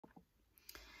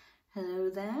Hello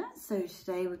there. So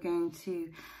today we're going to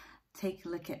take a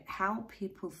look at how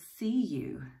people see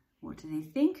you. What do they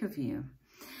think of you?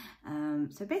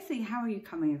 So basically, how are you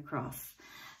coming across?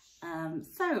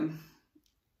 So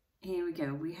here we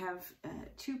go. We have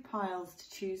two piles to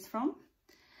choose from.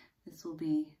 This will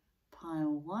be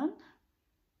pile 1.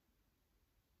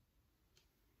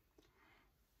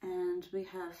 And we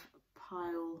have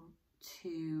pile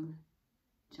 2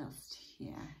 just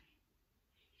here.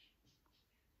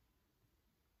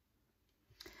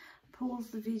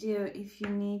 Pause the video if you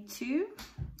need to,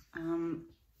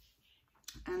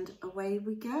 and away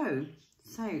we go.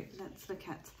 So let's look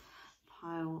at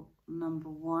pile number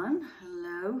 1.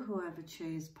 Hello, whoever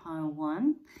chose pile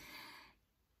 1.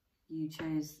 You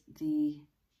chose the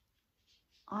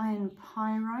iron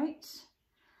pyrite,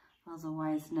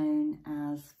 otherwise known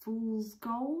as fool's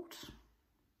gold.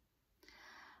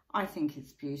 I think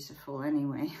it's beautiful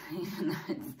anyway, even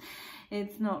though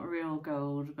it's not real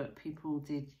gold, but people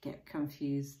did get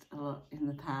confused a lot in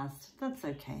the past. That's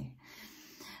okay.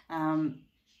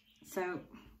 So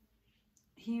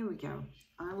here we go.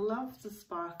 I love the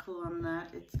sparkle on that.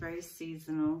 It's very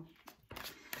seasonal.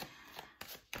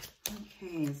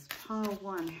 Okay, it's pile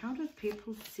 1. How did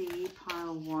people see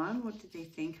pile 1? What did they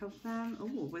think of them?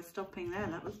 Oh, we're stopping there.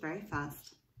 That was very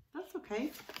fast. That's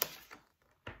okay.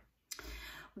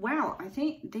 Well, I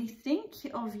think they think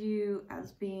of you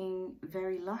as being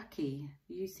very lucky.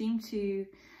 You seem to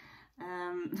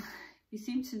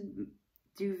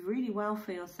do really well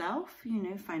for yourself, you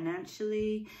know,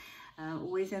 financially,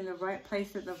 always in the right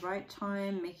place at the right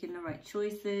time, making the right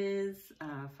choices,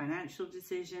 financial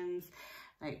decisions,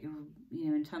 like, you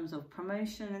know, in terms of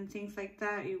promotion and things like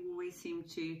that. You always seem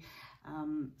to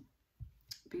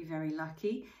be very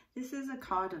lucky. This is a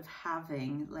card of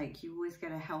having, like you always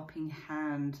get a helping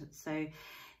hand. So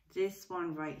this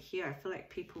one right here, I feel like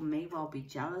people may well be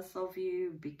jealous of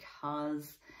you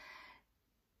because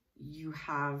you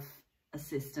have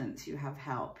assistance, you have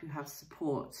help, you have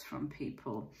support from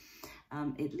people.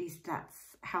 At least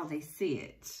that's how they see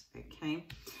it, okay?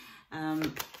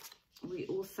 We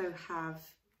also have,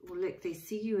 well, look, they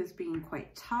see you as being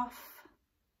quite tough.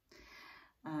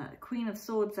 Queen of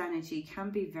Swords energy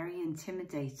can be very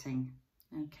intimidating,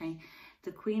 okay?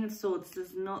 The Queen of Swords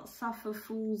does not suffer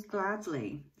fools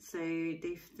gladly. So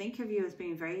they think of you as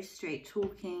being very straight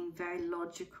talking, very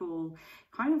logical,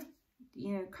 kind of,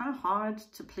 you know, kind of hard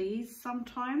to please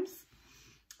sometimes.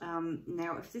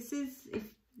 Now, if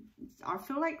I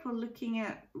feel like we're looking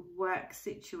at work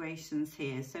situations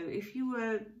here. So if you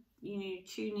were, you know,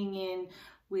 tuning in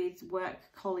with work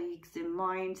colleagues in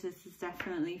mind, this is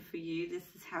definitely for you.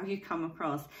 This is how you come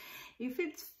across. If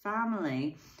it's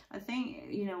family, I think,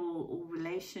 you know, or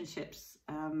relationships,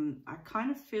 I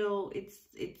kind of feel it's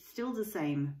still the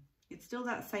same. It's still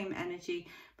that same energy,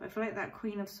 but I feel like that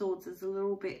Queen of Swords is a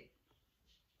little bit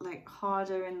like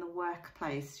harder in the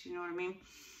workplace, you know what I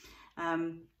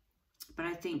mean? But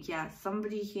I think, yeah,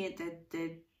 somebody here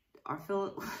that I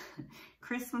feel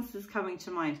Christmas is coming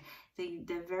to mind.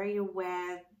 They're very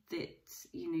aware that,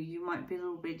 you know, you might be a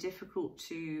little bit difficult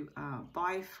to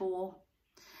buy for.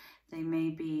 They may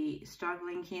be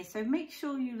struggling here. So make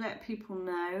sure you let people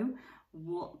know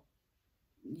what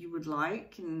you would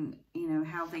like and, you know,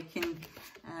 how they can,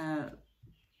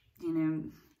 you know,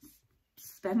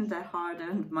 spend their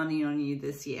hard-earned money on you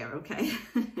this year, okay?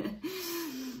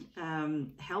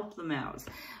 Help them out.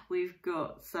 We've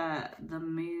got the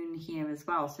moon here as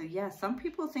well. So yeah, some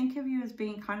people think of you as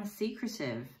being kind of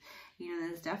secretive. You know,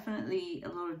 there's definitely a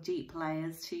lot of deep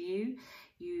layers to you.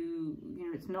 You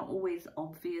know, it's not always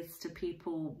obvious to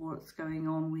people what's going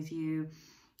on with you.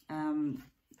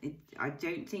 I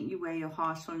don't think you wear your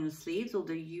heart on your sleeves,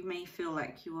 although you may feel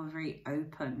like you are very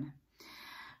open.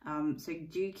 So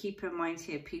do keep in mind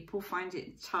here, people find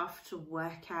it tough to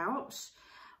work out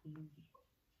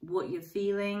what you're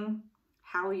feeling,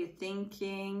 how you're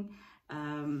thinking,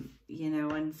 you know,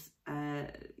 and,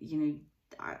 you know,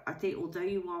 I think although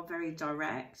you are very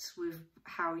direct with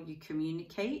how you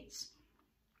communicate,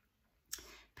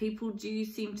 people do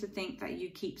seem to think that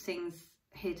you keep things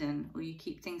hidden or you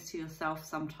keep things to yourself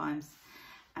sometimes.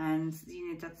 And, you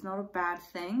know, that's not a bad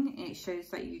thing. It shows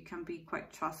that you can be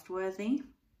quite trustworthy.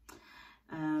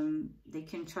 They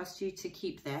can trust you to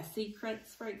keep their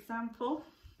secrets, for example.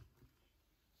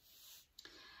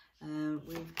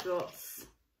 We've got,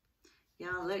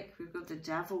 yeah, look, we've got the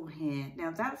devil here. Now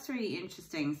that's really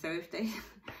interesting. So if they,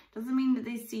 doesn't mean that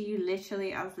they see you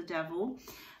literally as the devil,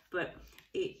 but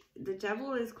the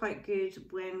devil is quite good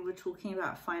when we're talking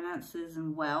about finances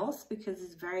and wealth, because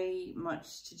it's very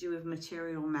much to do with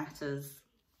material matters.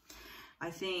 I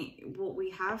think what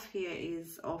we have here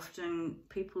is often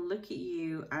people look at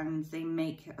you and they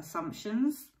make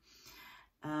assumptions.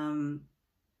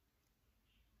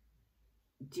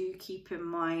 Do keep in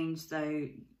mind, though,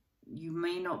 you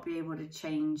may not be able to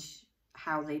change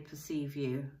how they perceive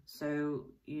you. So,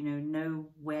 you know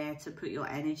where to put your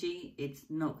energy. It's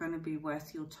not going to be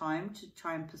worth your time to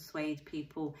try and persuade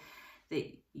people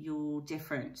that you're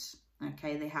different.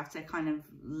 Okay, they have to kind of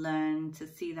learn to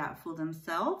see that for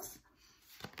themselves.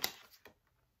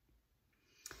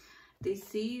 They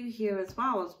see you here as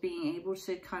well as being able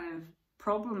to kind of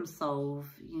problem solve.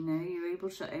 You know, you're able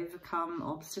to overcome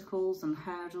obstacles and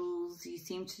hurdles. You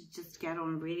seem to just get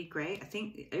on really great. I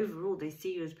think overall they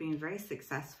see you as being very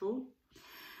successful.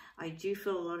 I do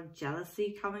feel a lot of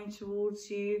jealousy coming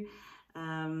towards you.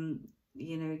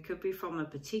 You know, it could be from a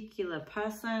particular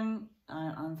person.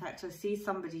 In fact, I see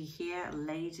somebody here, a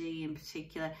lady in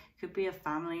particular. It could be a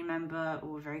family member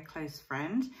or a very close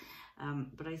friend.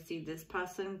 But I see this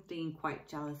person being quite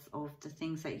jealous of the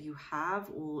things that you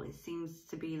have, or it seems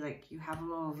to be like you have a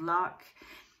lot of luck.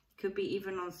 Could be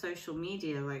even on social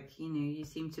media, like, you know, you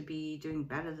seem to be doing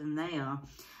better than they are.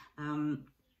 You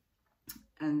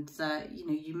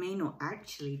know, you may not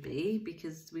actually be,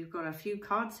 because we've got a few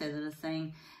cards here that are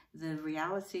saying the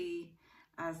reality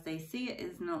as they see it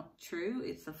is not true.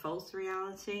 It's a false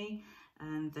reality,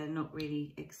 and they're not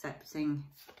really accepting,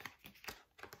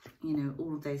 you know,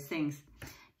 all of those things.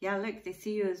 Yeah, look, they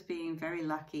see you as being very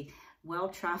lucky,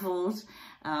 well-traveled,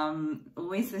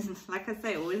 always in, like I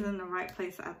say, always in the right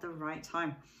place at the right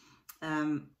time.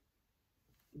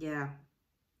 Yeah.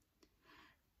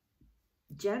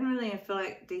 Generally, I feel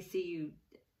like they see you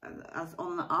as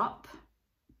on the up,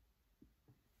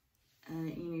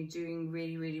 you know, doing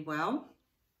really, really well,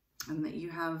 and that you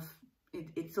have,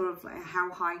 it's sort of like, how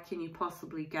high can you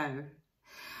possibly go?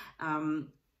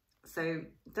 So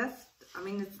that's, I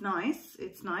mean, it's nice.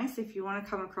 It's nice if you want to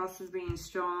come across as being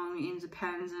strong,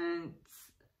 independent.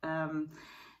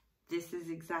 This is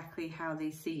exactly how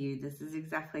they see you. This is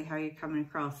exactly how you're coming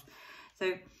across.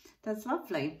 So that's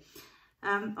lovely.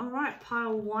 All right,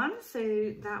 pile 1.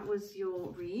 So that was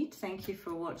your read. Thank you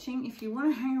for watching. If you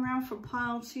want to hang around for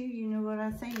pile 2, you know what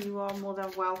I say, you are more than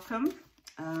welcome.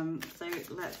 So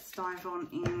let's dive on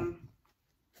in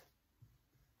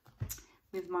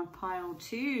with my pile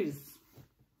 2s.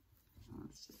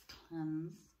 Let's just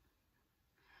cleanse.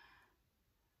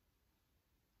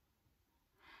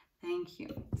 Thank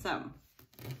you. So,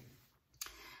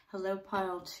 hello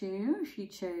pile 2. If you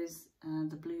chose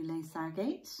the blue lace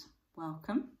agate,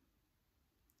 welcome.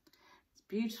 It's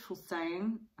beautiful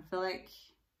stone. I feel like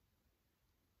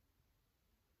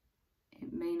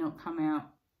it may not come out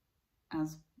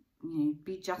as, you know,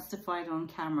 be justified on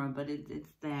camera, but it's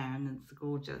there and it's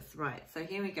gorgeous. Right, so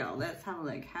here we go. Let's have a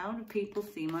look. How do people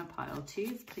see my pile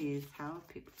 2s, please? How do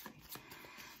people see?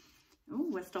 Oh,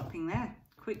 we're stopping there.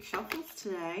 Quick shuffles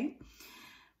today.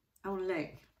 Oh, look.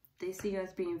 They see you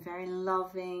as being very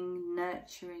loving,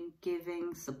 nurturing,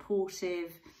 giving,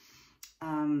 supportive.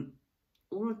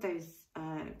 All of those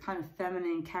kind of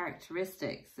feminine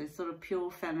characteristics, those sort of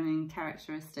pure feminine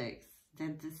characteristics.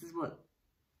 This is what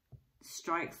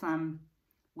strikes them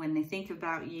when they think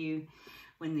about you,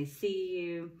 when they see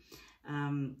you.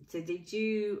 So they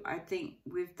do, I think,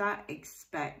 with that,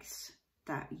 expect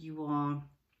that you are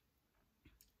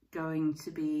going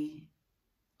to be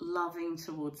loving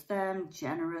towards them,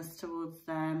 generous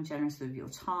with your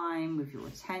time, with your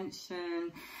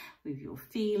attention, with your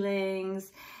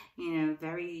feelings, you know,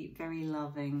 very, very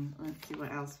loving. Let's see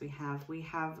what else we have. We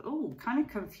have, oh, kind of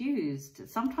confused.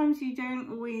 Sometimes you don't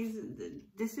always,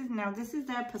 this is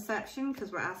their perception,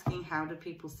 because we're asking how do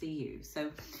people see you.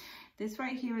 So this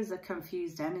right here is a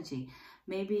confused energy.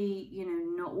 Maybe, you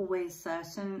know, not always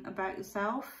certain about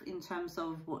yourself in terms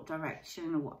of what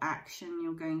direction or what action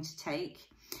you're going to take.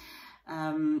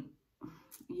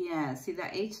 Yeah, see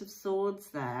that 8 of Swords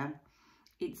there.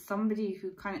 It's somebody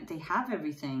who kind of, they have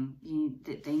everything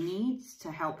that they need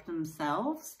to help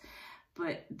themselves,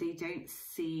 but they don't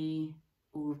see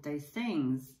all of those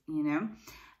things, you know.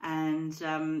 And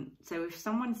so if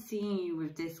someone's seeing you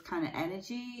with this kind of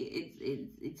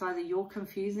energy, it's either you're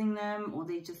confusing them, or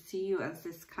they just see you as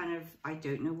this kind of, I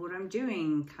don't know what I'm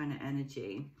doing kind of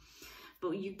energy.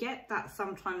 But you get that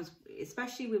sometimes,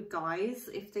 especially with guys,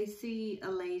 if they see a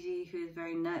lady who is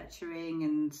very nurturing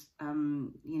and,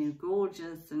 you know,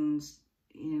 gorgeous and,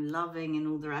 you know, loving and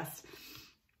all the rest,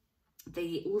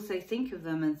 they also think of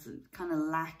them as kind of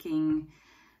lacking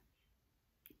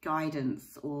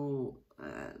guidance, or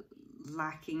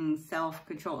lacking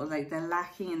self-control, like they're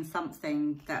lacking in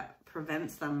something that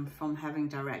prevents them from having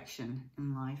direction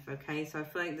in life. Okay, so I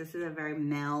feel like this is a very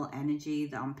male energy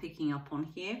that I'm picking up on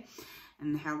here,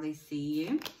 and how they see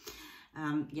you.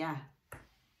 Yeah.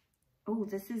 Oh,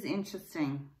 this is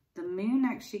interesting. The moon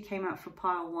actually came out for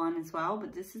pile 1 as well,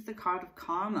 but this is the card of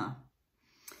karma.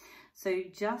 So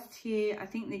just here, I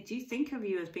think they do think of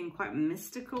you as being quite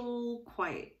mystical,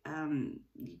 quite,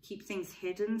 you keep things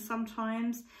hidden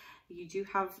sometimes. You do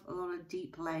have a lot of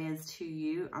deep layers to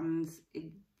you, and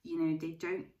you know, they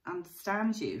don't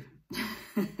understand you.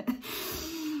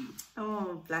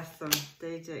 Oh, bless them.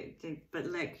 They do. But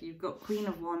look, you've got Queen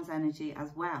of Wands energy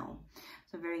as well.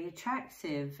 So very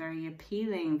attractive, very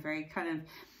appealing, very kind of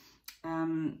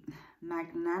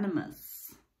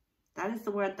magnanimous. That is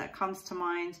the word that comes to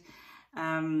mind.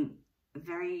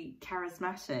 Very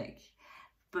charismatic.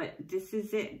 But this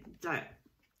is it. Like,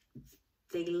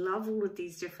 they love all of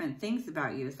these different things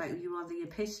about you. It's like you are the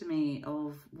epitome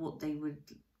of what they would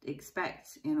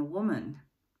expect in a woman.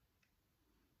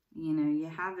 You know, you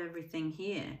have everything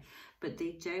here, but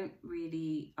they don't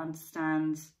really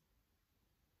understand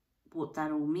what that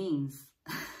all means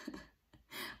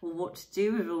or what to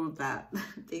do with all of that.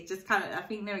 They just kind of, I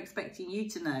think they're expecting you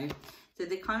to know. So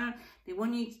they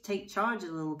want you to take charge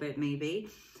a little bit maybe,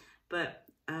 but,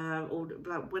 or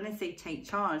like when I say take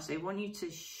charge, they want you to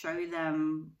show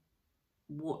them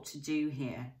what to do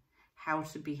here, how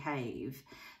to behave.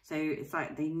 So it's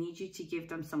like they need you to give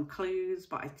them some clues,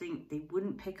 but I think they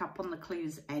wouldn't pick up on the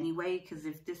clues anyway, because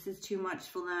if this is too much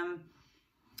for them,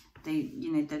 they,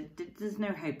 you know, there's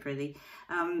no hope really.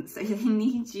 So they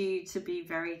need you to be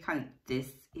very kind of, this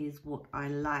is what I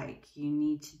like. You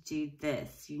need to do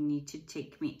this. You need to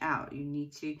take me out. You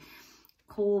need to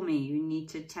call me. You need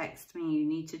to text me. You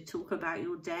need to talk about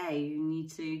your day. You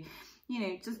need to, you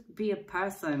know, just be a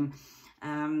person,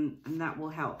 and that will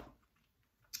help.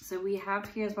 So we have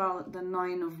here as well the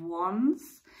 9 of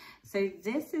Wands. So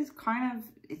this is kind of,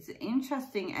 it's an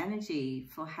interesting energy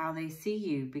for how they see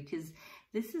you, because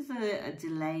this is a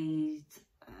delayed,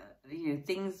 you know,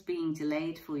 things being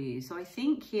delayed for you. So I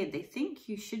think here, they think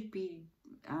you should be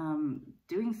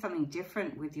doing something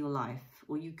different with your life,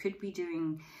 or you could be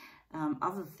doing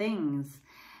other things,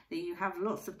 that you have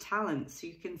lots of talents. So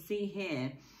you can see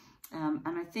here. And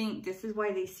I think this is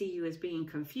why they see you as being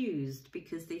confused,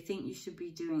 because they think you should be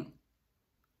doing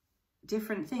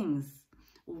different things,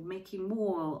 or making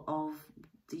more of,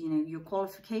 you know, your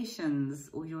qualifications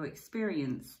or your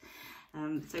experience.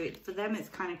 So for them, it's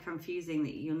kind of confusing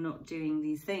that you're not doing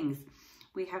these things.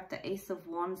 We have the Ace of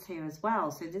Wands here as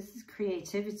well. So this is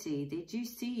creativity. They do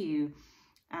see you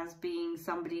as being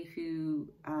somebody who,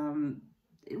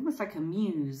 almost like a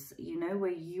muse, you know,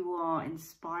 where you are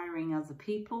inspiring other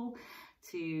people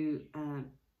to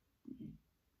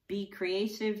be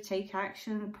creative, take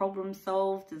action, problem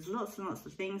solve. There's lots and lots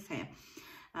of things here.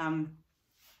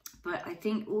 But I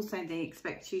think also they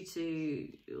expect you to,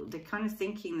 they're kind of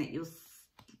thinking that you're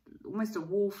almost a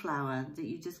wallflower, that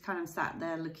you just kind of sat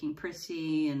there looking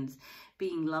pretty and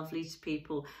being lovely to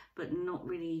people, but not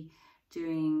really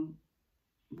doing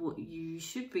what you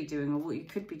should be doing or what you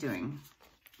could be doing.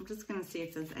 I'm just going to see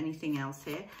if there's anything else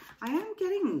here. I am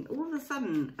getting all of a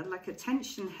sudden like a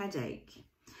tension headache.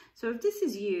 So if this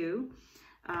is you,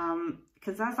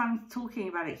 because as I'm talking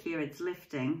about it here, it's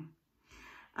lifting.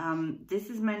 This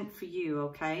is meant for you,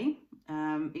 okay?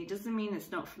 It doesn't mean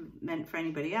it's not meant for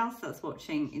anybody else that's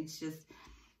watching. It's just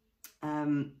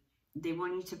they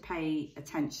want you to pay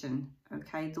attention,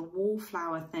 okay? The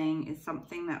wallflower thing is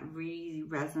something that really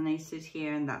resonated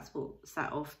here, and that's what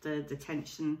set off the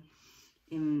tension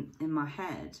in my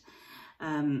head.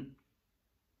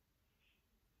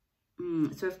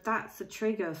 So if that's a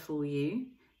trigger for you,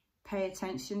 pay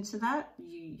attention to that.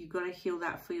 You got to heal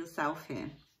that for yourself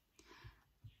here.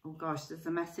 Oh gosh, there's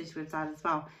a message with that as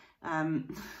well.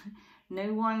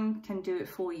 No one can do it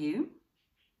for you.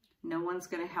 No one's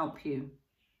going to help you.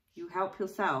 You help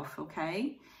yourself,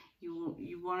 okay?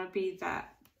 You want to be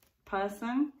that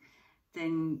person,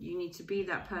 then you need to be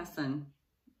that person.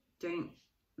 Don't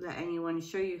let anyone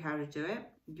show you how to do it.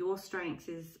 Your strength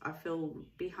is, I feel,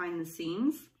 behind the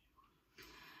scenes.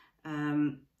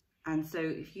 And so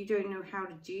if you don't know how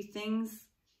to do things,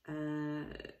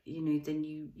 you know, then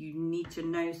you need to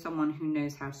know someone who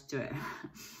knows how to do it.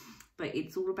 But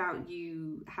it's all about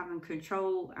you having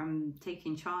control and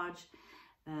taking charge,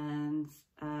 and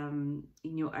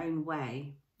in your own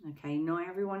way, okay? Not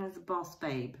everyone is a boss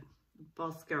babe,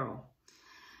 boss girl.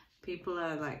 People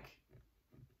are like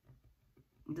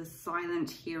the silent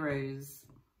heroes,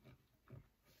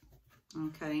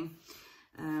 okay?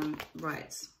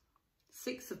 Right,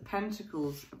 Six of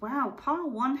Pentacles. Wow, pile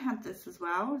one had this as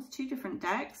well. It's two different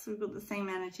decks. We've got the same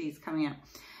energies coming up.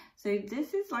 So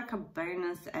this is like a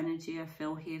bonus energy I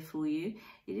feel here for you.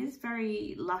 It is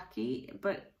very lucky,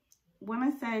 but when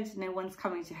I said no one's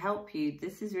coming to help you,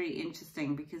 this is really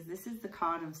interesting because this is the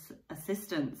card of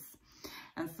assistance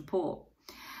and support.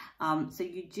 So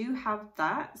you do have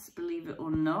that, believe it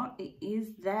or not. It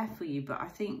is there for you, but I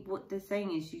think what they're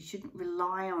saying is you shouldn't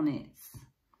rely on it.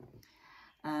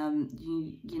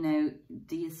 You know,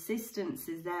 the assistance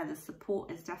is there, the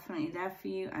support is definitely there for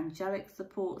you. Angelic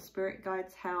support, spirit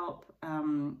guides help,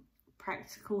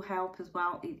 practical help as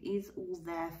well. It is all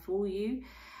there for you,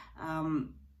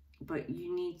 but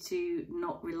you need to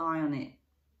not rely on it.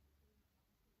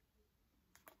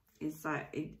 It's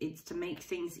like it's to make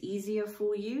things easier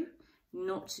for you,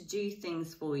 not to do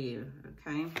things for you.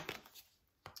 Okay,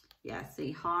 yeah,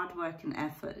 see, hard work and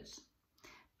effort.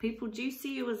 People do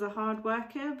see you as a hard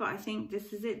worker, but I think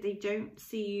this is it. They don't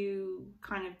see you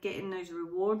kind of getting those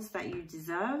rewards that you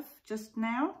deserve just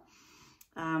now.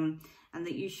 And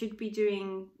that you should be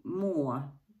doing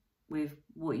more with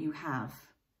what you have.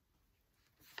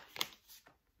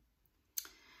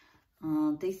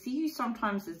 They see you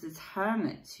sometimes as this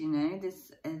hermit, you know,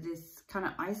 this kind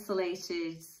of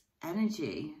isolated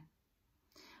energy.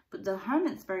 But the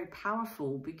hermit's very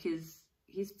powerful because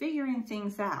he's figuring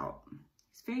things out.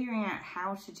 Figuring out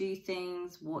how to do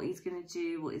things, what he's going to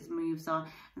do, what his moves are.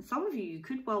 And some of you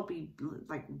could well be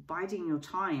like biding your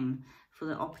time for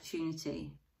the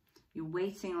opportunity. You're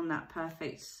waiting on that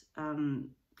perfect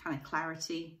kind of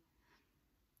clarity,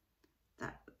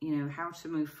 that, you know, how to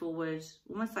move forward.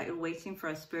 Almost like you're waiting for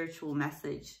a spiritual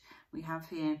message. We have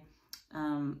here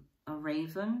a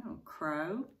raven or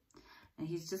crow. And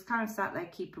he's just kind of sat there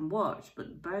keeping watch.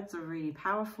 But birds are really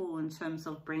powerful in terms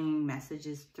of bringing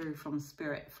messages through from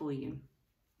spirit for you.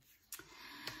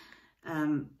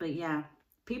 But yeah,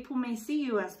 people may see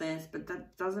you as this, but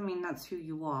that doesn't mean that's who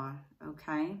you are,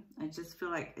 okay? I just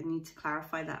feel like I need to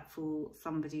clarify that for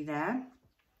somebody there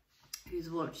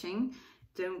who's watching.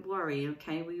 Don't worry,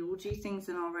 okay? We all do things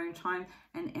in our own time,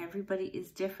 and everybody is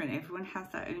different. Everyone has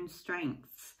their own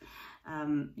strengths.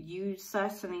 You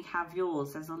certainly have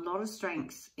yours. There's a lot of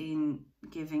strengths in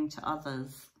giving to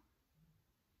others,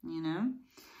 you know.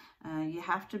 You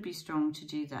have to be strong to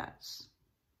do that.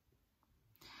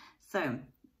 So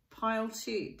pile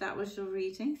 2, that was your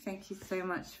reading. Thank you so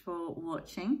much for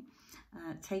watching.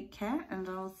 Take care, and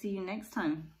I'll see you next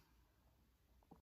time.